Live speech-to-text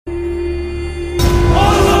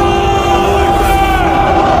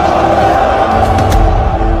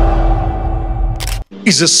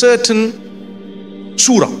is a certain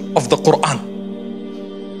surah of the Quran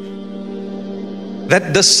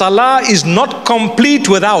that the salah is not complete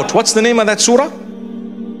without. What's the name of that surah?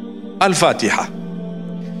 Al-Fatiha.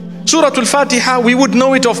 Surah Al-Fatiha, we would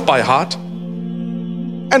know it off by heart.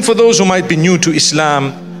 And for those who might be new to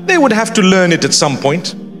Islam, they would have to learn it at some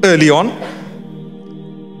point early on.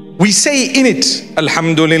 We say in it,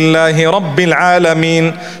 Alhamdulillahi Rabbil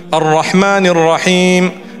Alameen, Ar-Rahman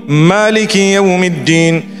Ar-Rahim, Maliki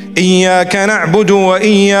Yawmiddin, Iyyaka na'budu wa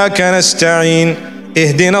Iyyaka nasta'een,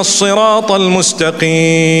 Ihdina as-sirata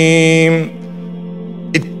al-mustaqim.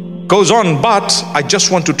 It goes on, but I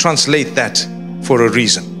just want to translate that for a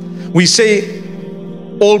reason. We say,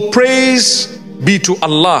 all praise be to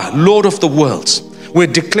Allah, Lord of the worlds.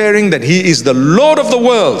 We're declaring that He is the Lord of the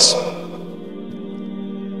worlds.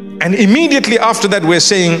 And immediately after that we're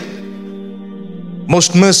saying,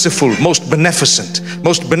 most merciful, most beneficent,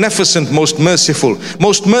 most beneficent, most merciful,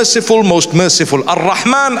 most merciful, most merciful.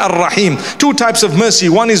 Ar-Rahman, Ar-Rahim. Two types of mercy.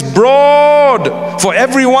 One is broad for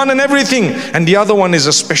everyone and everything, and the other one is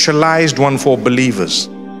a specialized one for believers.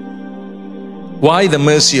 Why the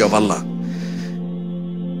mercy of Allah?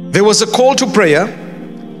 There was a call to prayer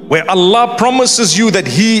where Allah promises you that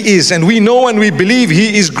He is, and we know and we believe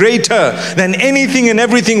He is greater than anything and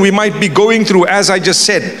everything we might be going through. As I just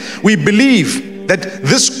said, we believe that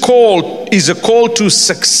this call is a call to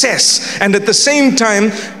success, and at the same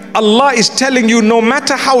time Allah is telling you, no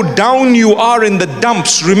matter how down you are in the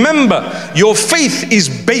dumps, remember your faith is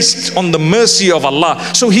based on the mercy of Allah.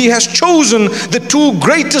 So He has chosen the two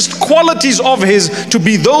greatest qualities of His to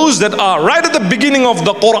be those that are right at the beginning of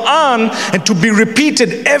the Quran and to be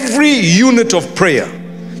repeated every unit of prayer.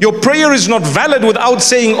 Your prayer is not valid without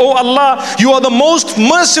saying, oh Allah, you are the most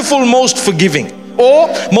merciful, most forgiving, or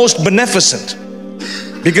most beneficent,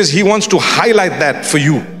 because He wants to highlight that for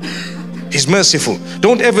you. He's merciful.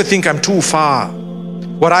 Don't ever think I'm too far,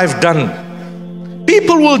 what I've done.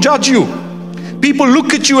 People will judge you. People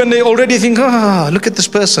look at you and they already think, look at this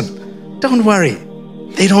person. Don't worry.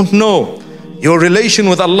 They don't know. Your relation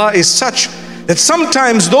with Allah is such that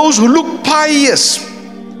sometimes those who look pious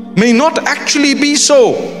may not actually be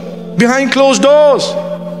so behind closed doors.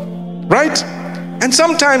 Right? And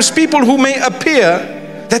sometimes people who may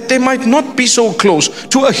appear that they might not be so close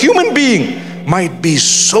to a human being might be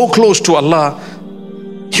so close to Allah.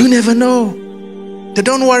 You never know. So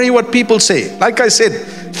don't worry what people say. Like I said,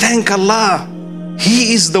 thank Allah.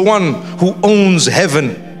 He is the one who owns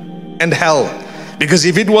heaven and hell. Because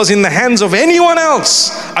if it was in the hands of anyone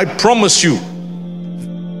else, I promise you,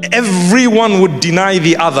 everyone would deny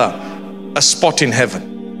the other a spot in heaven.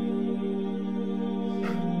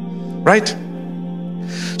 Right?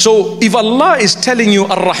 So if Allah is telling you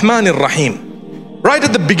Ar-Rahman Ar-Rahim right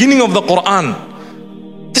at the beginning of the Quran,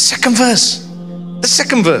 the second verse,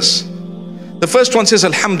 the first one says,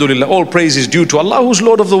 Alhamdulillah, all praise is due to Allah who's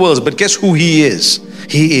Lord of the worlds. But guess who He is?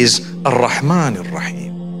 He is Ar-Rahman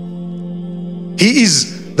Ar-Rahim. He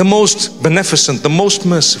is the most beneficent, the most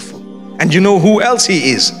merciful. And you know who else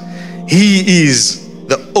He is? He is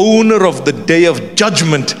the owner of the day of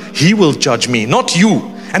judgment. He will judge me, not you,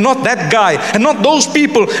 and not that guy, and not those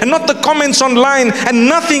people, and not the comments online, and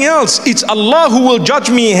nothing else. It's Allah who will judge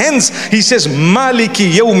me. Hence He says, Maliki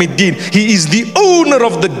Yawmiddin. He is the owner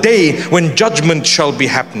of the day when judgment shall be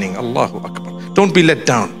happening. Allahu Akbar. Don't be let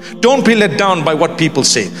down. Don't be let down by what people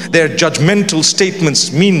say. Their judgmental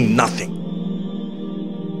statements mean nothing.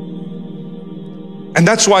 And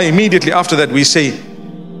that's why immediately after that we say,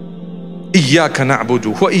 Iyyaka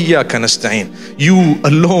na'budu wa iyyaka nasta'een. You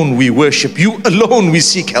alone we worship, you alone we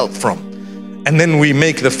seek help from. And then we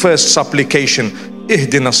make the first supplication,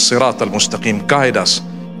 Ihdina as-sirata al-mustaqim. Guide us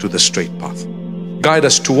to the straight path. Guide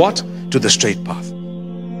us to what? To the straight path.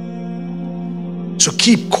 So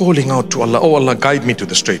keep calling out to Allah. Oh Allah, guide me to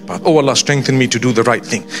the straight path. Oh Allah, strengthen me to do the right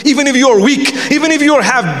thing. Even if you're weak, even if you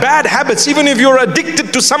have bad habits, even if you're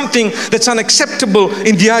addicted to something that's unacceptable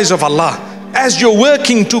in the eyes of Allah, as you're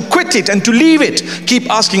working to quit it and to leave it, keep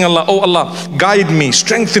asking Allah, oh Allah, guide me,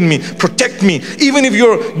 strengthen me, protect me. Even if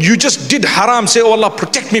you just did haram, say, oh Allah,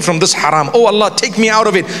 protect me from this haram. Oh Allah, take me out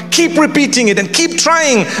of it. Keep repeating it and keep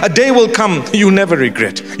trying. A day will come, you'll never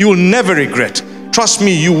regret. You will never regret. Trust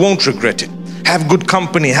me, you won't regret it. Have good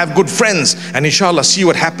company, have good friends, and inshallah see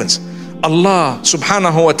what happens. Allah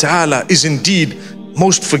subhanahu wa ta'ala is indeed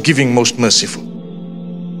most forgiving, most merciful.